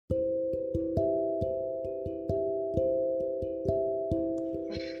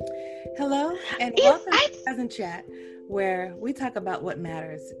Hello and welcome to Cousin Chat, where we talk about what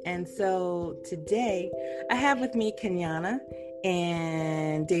matters. And so today I have with me Kenyana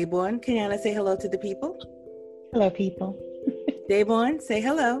and Dayborn. Kenyana, say hello to the people. Hello, people. Dayborn, say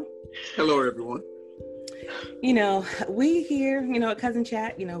hello. Hello, everyone. We here, at Cousin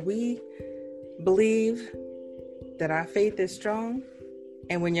Chat, we believe that our faith is strong.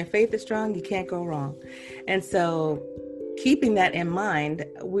 And when your faith is strong, you can't go wrong. And so keeping that in mind,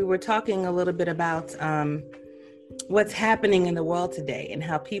 we were talking a little bit about what's happening in the world today and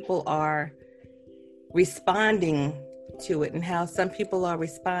how people are responding to it, and how some people are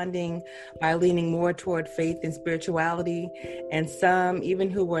responding by leaning more toward faith and spirituality. And some, even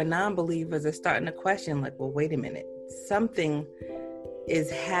who were non-believers, are starting to question, like, well, wait a minute, something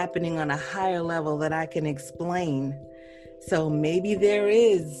is happening on a higher level that I can explain. So maybe there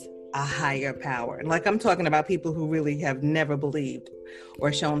is a higher power. And like, I'm talking about people who really have never believed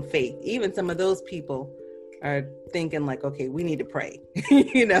or shown faith. Even some of those people are thinking like, okay, we need to pray,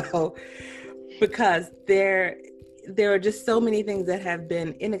 because there are just so many things that have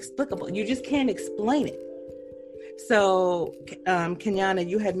been inexplicable. You just can't explain it. So, Kenyana,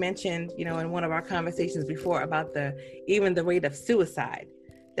 you had mentioned, in one of our conversations before about even the rate of suicide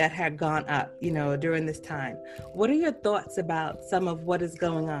that had gone up, during this time. What are your thoughts about some of what is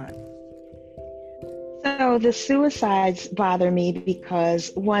going on? So the suicides bother me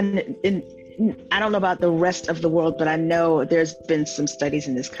because I don't know about the rest of the world, but I know there's been some studies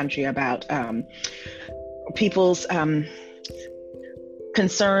in this country about people's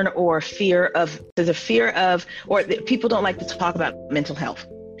concern or fear of, people don't like to talk about mental health.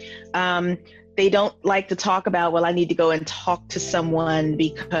 They don't like to talk about, well, I need to go and talk to someone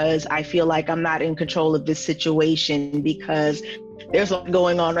because I feel like I'm not in control of this situation, because there's a lot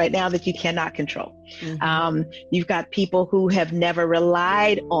going on right now that you cannot control. Mm-hmm. You've got people who have never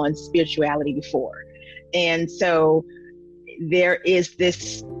relied on spirituality before. And so there is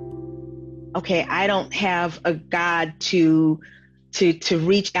this, okay, I don't have a God to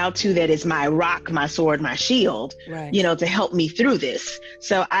reach out to that is my rock, my sword, my shield, right, to help me through this.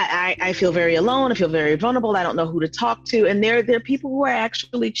 So I feel very alone. I feel very vulnerable. I don't know who to talk to. And there are people who are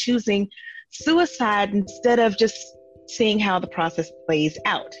actually choosing suicide instead of just seeing how the process plays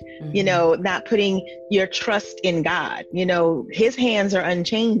out, mm-hmm. Not putting your trust in God. His hands are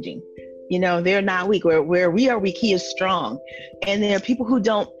unchanging. They're not weak. Where we are weak, he is strong. And there are people who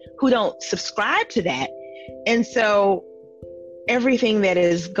don't subscribe to that. And so everything that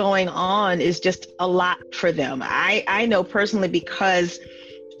is going on is just a lot for them. I know personally, because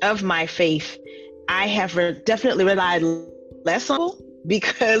of my faith, I have definitely relied less on,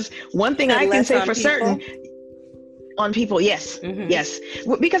 because one thing I can say for certain, on people, yes, mm-hmm. yes.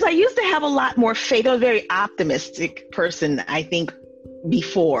 Because I used to have a lot more faith. I was a very optimistic person, I think,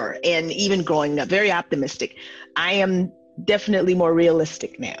 before, and even growing up, very optimistic. I am definitely more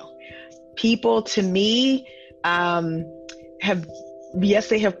realistic now. People, to me,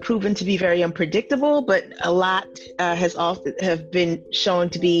 they have proven to be very unpredictable, but a lot have been shown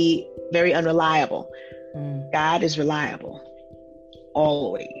to be very unreliable. Mm. God is reliable,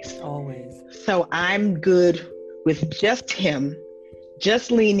 always. So I'm good with just him, just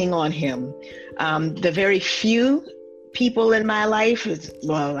leaning on him. The very few people in my life,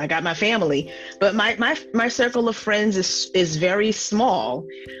 I got my family, but my circle of friends is very small,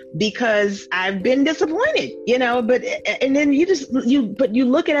 because I've been disappointed, and then you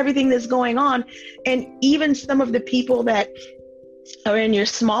look at everything that's going on, and even some of the people that are in your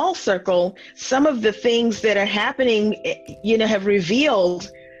small circle, some of the things that are happening, have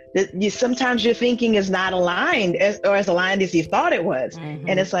revealed that sometimes your thinking is not aligned as aligned as you thought it was. Mm-hmm.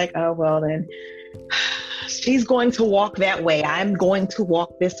 And it's like, oh, well then, she's going to walk that way, I'm going to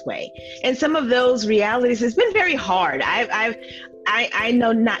walk this way. And some of those realities, it's been very hard. I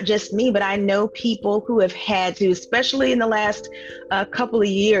know, not just me, but I know people who have had to, especially in the last couple of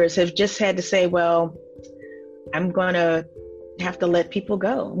years, have just had to say, well, I'm going to have to let people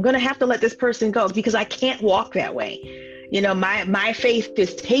go. I'm going to have to let this person go, because I can't walk that way. My faith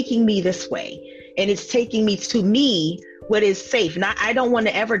is taking me this way, and it's taking me to what is safe. And I don't want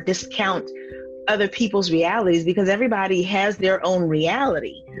to ever discount other people's realities, because everybody has their own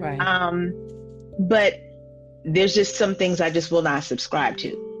reality. Right. But there's just some things I just will not subscribe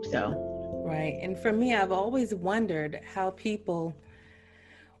to. So. Right. And for me, I've always wondered how people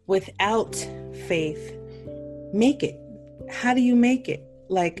without faith make it. How do you make it?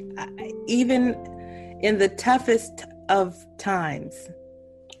 Like, even in the toughest of times,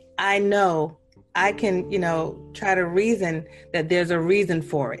 I know I can, try to reason that there's a reason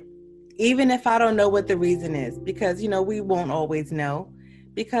for it. Even if I don't know what the reason is, because, we won't always know,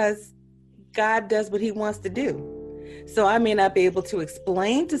 because God does what he wants to do. So I may not be able to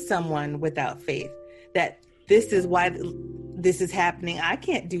explain to someone without faith that this is why this is happening. I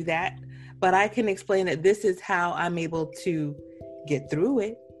can't do that, but I can explain that this is how I'm able to get through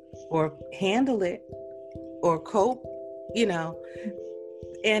it or handle it or cope, and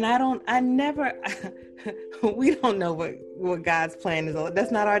we don't know what God's plan is.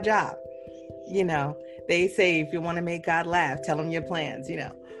 That's not our job. They say, if you want to make God laugh, tell him your plans,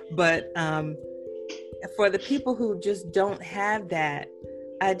 but for the people who just don't have that,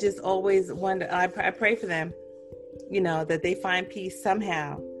 I just always wonder, I pray for them, that they find peace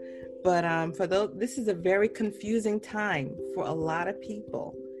somehow. But for those, this is a very confusing time for a lot of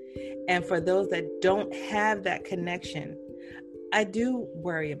people. And for those that don't have that connection, I do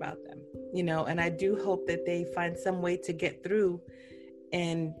worry about them, and I do hope that they find some way to get through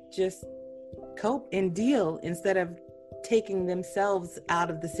and just cope and deal instead of taking themselves out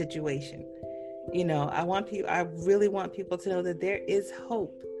of the situation. I really want people to know that there is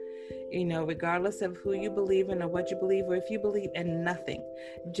hope, regardless of who you believe in or what you believe, or if you believe in nothing,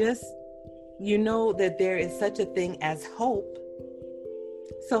 just, that there is such a thing as hope.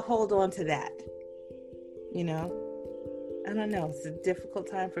 So hold on to that. I don't know. It's a difficult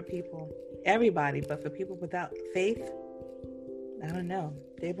time for people, everybody, but for people without faith, I don't know.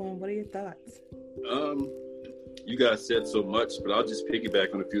 Dayborn, what are your thoughts? You guys said so much, but I'll just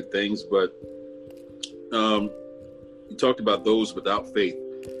piggyback on a few things. But you talked about those without faith.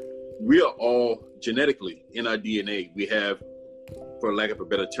 We are all genetically in our DNA. We have, for lack of a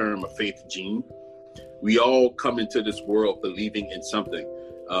better term, a faith gene. We all come into this world believing in something.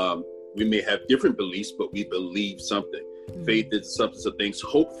 We may have different beliefs, but we believe something. Mm-hmm. Faith is the substance of things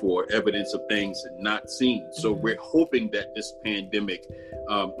hoped for, evidence of things not seen. So we're hoping that this pandemic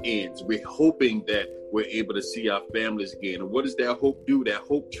ends. We're hoping that we're able to see our families again. And what does that hope do? That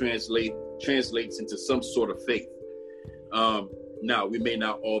hope translates into some sort of faith. Now, we may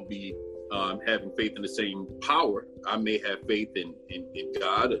not all be having faith in the same power. I may have faith in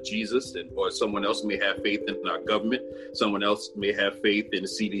God or Jesus, or someone else may have faith in our government. Someone else may have faith in the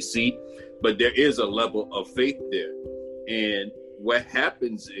CDC. But there is a level of faith there. And what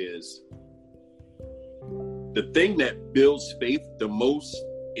happens is, the thing that builds faith the most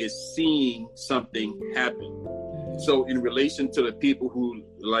is seeing something happen. So in relation to the people who,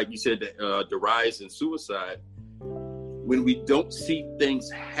 like you said, the rise in suicide, when we don't see things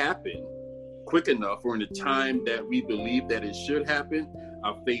happen quick enough or in the time that we believe that it should happen,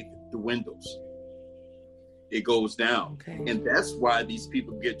 our faith dwindles. It goes down. Okay. And that's why these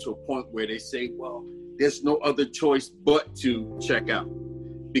people get to a point where they say, well, there's no other choice but to check out,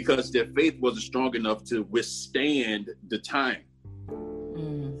 because their faith wasn't strong enough to withstand the time.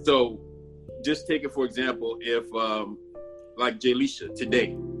 So just take it for example, if like Jalisha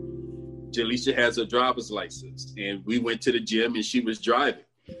today, Jalisha has a driver's license and we went to the gym and she was driving.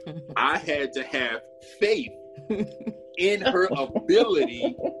 I had to have faith in her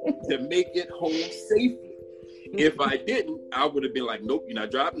ability to make it home safely. If I didn't, I would have been like, nope, you're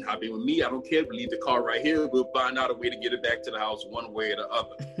not driving. Hop in with me. I don't care. Leave the car right here. We'll find out a way to get it back to the house one way or the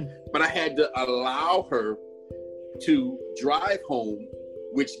other. But I had to allow her to drive home,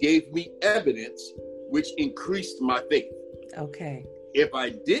 which gave me evidence, which increased my faith. Okay. If I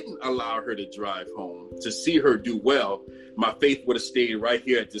didn't allow her to drive home to see her do well, my faith would have stayed right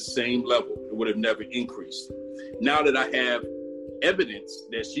here at the same level. It would have never increased. Now that I have evidence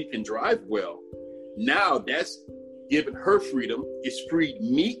that she can drive well, now that's given her freedom. It's freed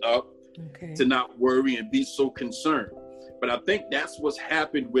me up to not worry and be so concerned. But I think that's what's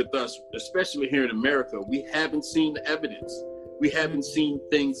happened with us, especially here in America. We haven't seen the evidence. We haven't seen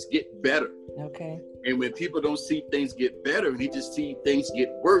things get better. Okay. And when people don't see things get better and they just see things get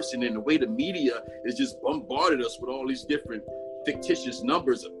worse, and then the way the media is just bombarded us with all these different fictitious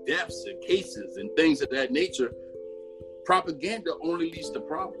numbers of deaths and cases and things of that nature, propaganda only leads to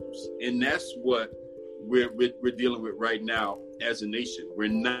problems. And that's what we're dealing with right now as a nation. We're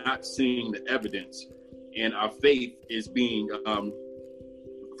not seeing the evidence, and our faith is being,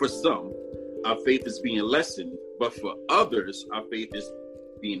 for some, our faith is being lessened, but for others, our faith is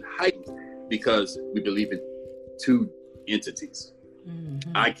being heightened because we believe in two entities.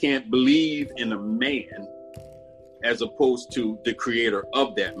 Mm-hmm. I can't believe in a man as opposed to the creator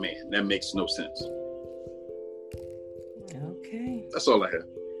of that man. That makes no sense. Okay. That's all I have.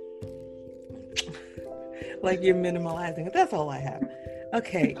 Like you're minimalizing it. That's all I have.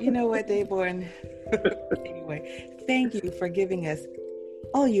 Okay. You know what, Dayborn? Anyway, thank you for giving us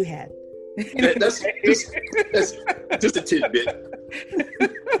all you had. That's just a tidbit.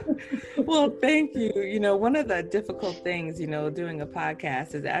 Well, thank you. One of the difficult things, doing a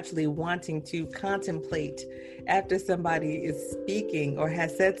podcast is actually wanting to contemplate after somebody is speaking or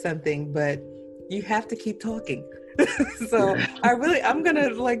has said something, but you have to keep talking. So I'm going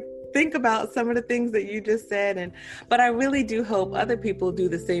to think about some of the things that you just said. But I really do hope other people do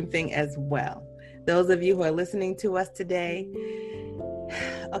the same thing as well. Those of you who are listening to us today.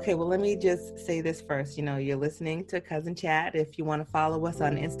 Okay, well, let me just say this first. You're listening to Cousin Chat. If you want to follow us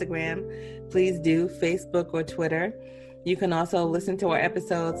on Instagram, please do, Facebook or Twitter. You can also listen to our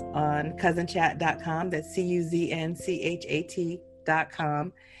episodes on cousinchat.com. That's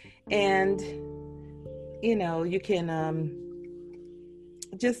CUZNCHAT.com. And, you can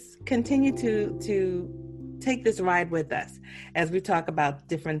just continue to take this ride with us as we talk about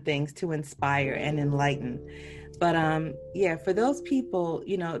different things to inspire and enlighten. But for those people,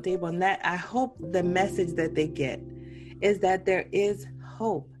 Dave, that I hope the message that they get is that there is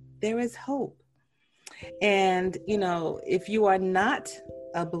hope. There is hope. And, if you are not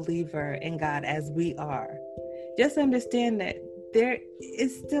a believer in God as we are, just understand that there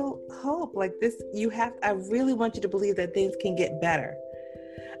is still hope. Like this, I really want you to believe that things can get better.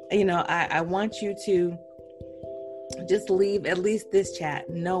 I want you to just leave at least this chat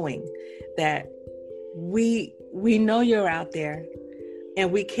knowing that we know you're out there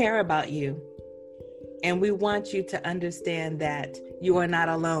and we care about you. And we want you to understand that you are not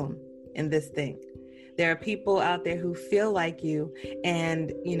alone in this thing. There are people out there who feel like you,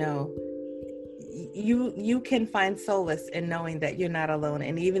 and, you can find solace in knowing that you're not alone.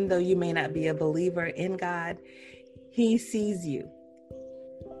 And even though you may not be a believer in God, He sees you.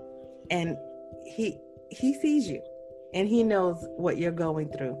 And He sees you. And He knows what you're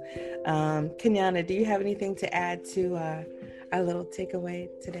going through. Kenyana, do you have anything to add to our little takeaway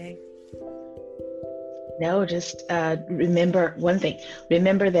today? No, just remember one thing.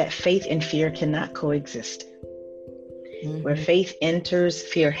 Remember that faith and fear cannot coexist. Mm-hmm. Where faith enters,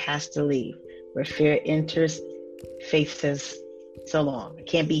 fear has to leave. Where fear enters, faith says, so long. It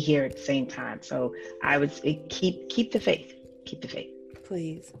can't be here at the same time. So I would say keep the faith. Keep the faith.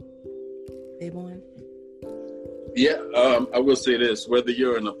 Please. Devon? Yeah, I will say this. Whether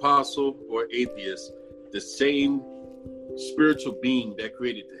you're an apostle or atheist, the same spiritual being that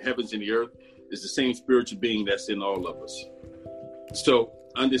created the heavens and the earth is the same spiritual being that's in all of us. So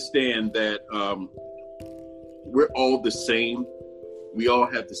understand that we're all the same. We all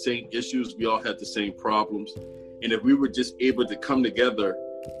have the same issues. We all have the same problems. And if we were just able to come together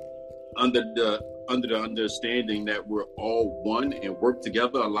under the understanding that we're all one and work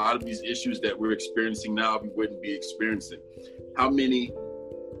together, a lot of these issues that we're experiencing now, we wouldn't be experiencing. How many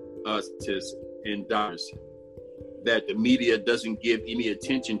scientists and doctors that the media doesn't give any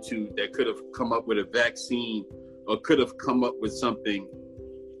attention to that could have come up with a vaccine or could have come up with something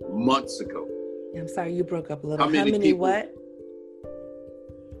months ago? I'm sorry, you broke up a little. How many people, what?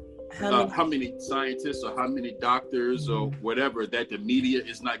 How many scientists or how many doctors or whatever that the media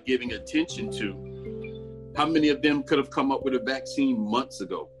is not giving attention to? How many of them could have come up with a vaccine months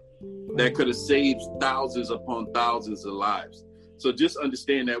ago that could have saved thousands upon thousands of lives? So just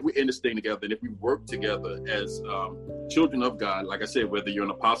understand that we're in this thing together. And if we work together as children of God, like I said, whether you're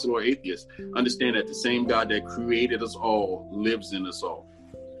an apostle or atheist, understand that the same God that created us all lives in us all.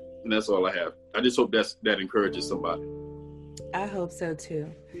 And that's all I have. I just hope that encourages somebody. I hope so too.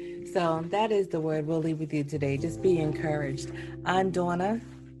 So that is the word we'll leave with you today. Just be encouraged. I'm Donna.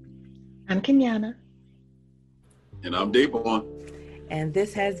 I'm Kenyana. And I'm Davon. And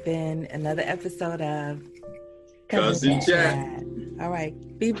this has been another episode of Cousin Chat. All right.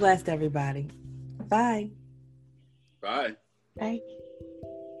 Be blessed, everybody. Bye. Bye. Bye.